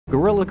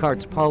Gorilla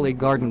Cart's Poly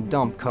Garden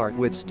Dump Cart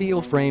with steel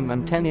frame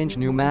and 10-inch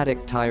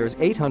pneumatic tires,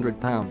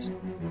 800 pounds.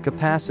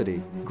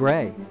 Capacity: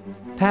 gray.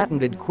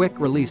 Patented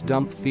quick-release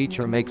dump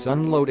feature makes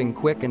unloading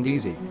quick and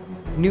easy.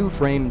 New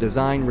frame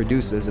design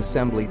reduces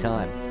assembly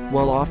time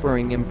while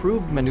offering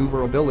improved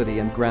maneuverability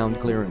and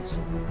ground clearance.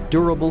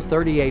 Durable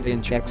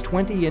 38-inch x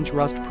 20-inch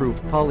rust-proof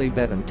poly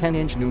bed and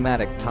 10-inch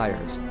pneumatic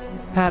tires.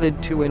 Padded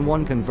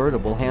 2-in-1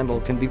 convertible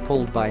handle can be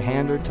pulled by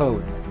hand or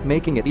towed,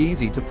 making it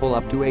easy to pull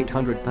up to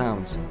 800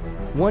 pounds.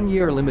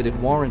 1-year limited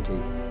warranty.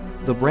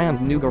 The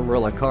brand new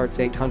Gorilla Cart's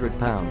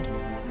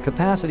 800-pound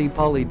capacity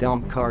poly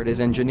dump cart is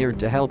engineered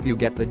to help you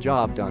get the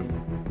job done.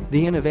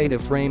 The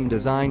innovative frame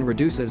design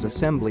reduces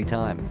assembly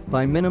time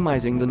by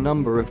minimizing the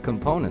number of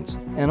components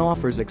and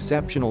offers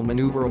exceptional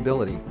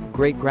maneuverability,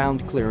 great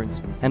ground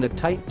clearance, and a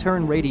tight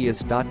turn radius.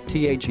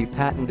 The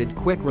patented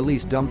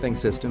quick-release dumping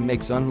system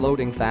makes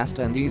unloading fast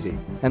and easy,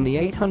 and the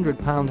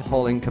 800-pound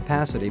hauling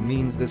capacity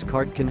means this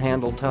cart can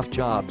handle tough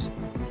jobs.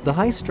 The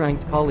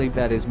high-strength poly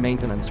bed is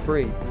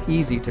maintenance-free,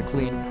 easy to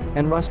clean,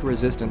 and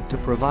rust-resistant to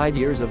provide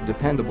years of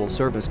dependable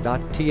service. The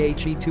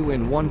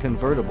 2-in-1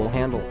 convertible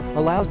handle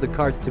allows the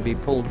cart to be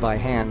pulled by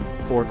hand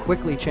or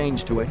quickly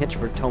changed to a hitch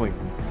for towing.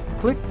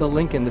 Click the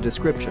link in the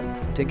description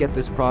to get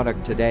this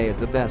product today at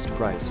the best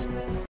price.